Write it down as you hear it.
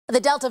The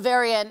Delta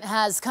variant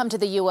has come to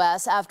the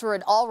U.S. after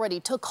it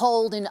already took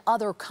hold in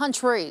other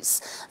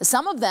countries,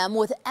 some of them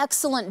with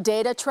excellent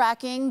data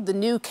tracking the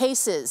new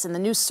cases and the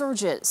new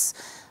surges.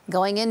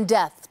 Going in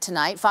depth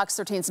tonight, Fox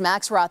 13's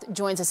Max Roth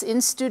joins us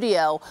in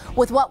studio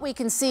with what we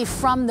can see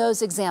from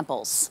those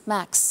examples.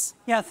 Max.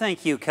 Yeah,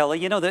 thank you, Kelly.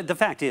 You know, the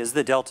fact is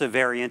the Delta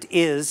variant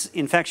is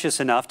infectious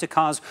enough to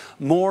cause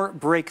more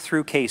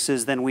breakthrough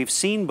cases than we've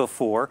seen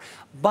before,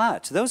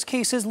 but those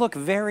cases look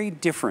very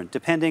different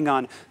depending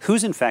on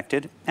who's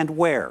infected and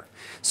where.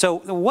 So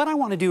what I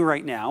want to do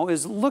right now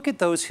is look at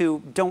those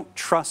who don't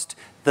trust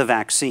the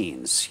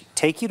vaccines,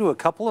 take you to a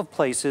couple of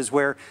places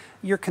where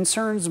your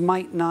concerns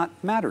might not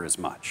matter as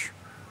much.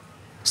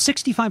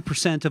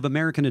 65% of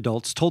American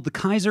adults told the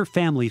Kaiser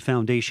Family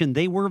Foundation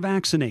they were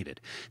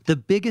vaccinated. The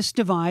biggest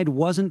divide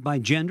wasn't by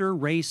gender,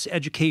 race,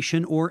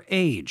 education, or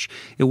age.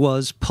 It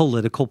was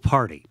political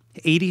party.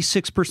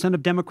 86%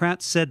 of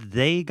Democrats said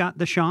they got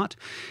the shot.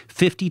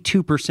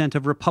 52%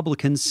 of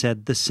Republicans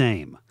said the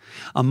same.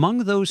 Among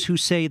those who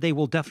say they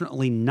will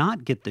definitely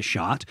not get the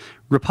shot,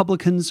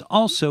 Republicans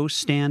also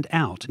stand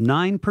out,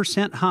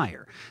 9%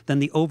 higher than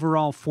the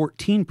overall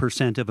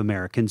 14% of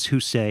Americans who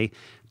say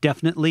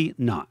definitely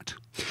not.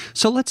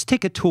 So let's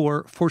take a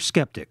tour for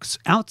skeptics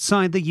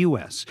outside the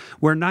U.S.,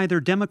 where neither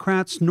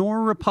Democrats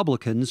nor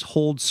Republicans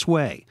hold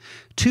sway.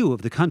 Two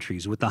of the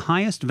countries with the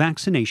highest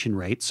vaccination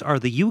rates are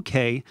the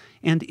U.K.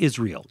 and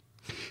Israel.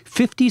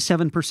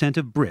 57%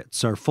 of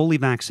Brits are fully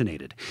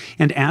vaccinated,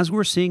 and as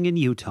we're seeing in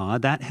Utah,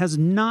 that has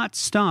not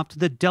stopped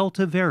the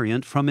Delta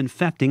variant from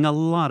infecting a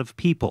lot of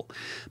people.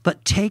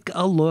 But take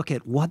a look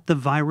at what the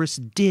virus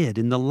did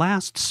in the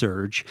last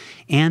surge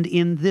and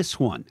in this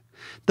one.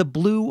 The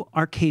blue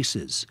are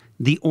cases,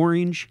 the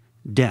orange,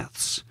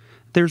 deaths.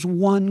 There's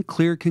one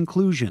clear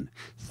conclusion.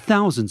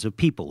 Thousands of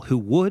people who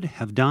would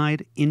have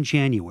died in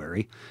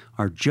January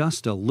are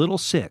just a little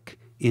sick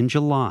in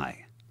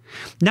July.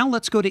 Now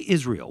let's go to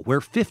Israel, where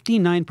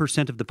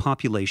 59% of the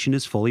population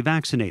is fully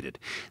vaccinated.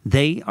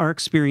 They are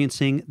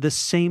experiencing the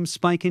same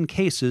spike in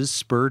cases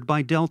spurred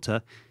by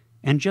Delta,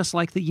 and just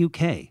like the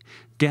UK,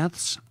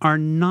 deaths are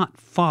not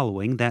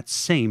following that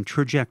same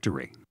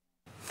trajectory.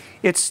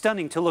 It's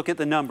stunning to look at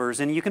the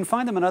numbers, and you can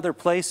find them in other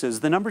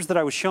places. The numbers that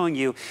I was showing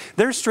you,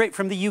 they're straight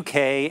from the UK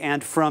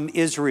and from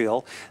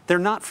Israel. They're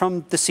not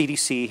from the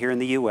CDC here in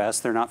the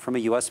US. They're not from a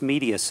US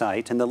media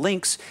site. And the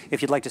links,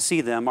 if you'd like to see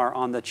them, are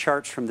on the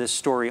charts from this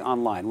story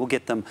online. We'll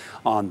get them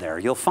on there.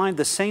 You'll find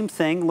the same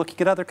thing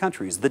looking at other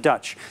countries. The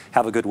Dutch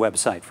have a good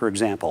website, for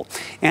example.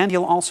 And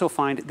you'll also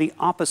find the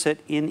opposite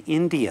in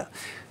India.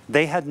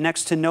 They had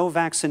next to no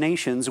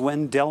vaccinations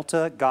when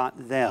Delta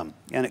got them,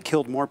 and it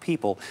killed more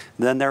people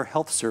than their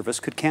health service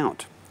could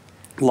count.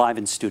 Live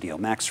in studio,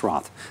 Max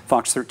Roth,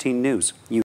 Fox 13 News.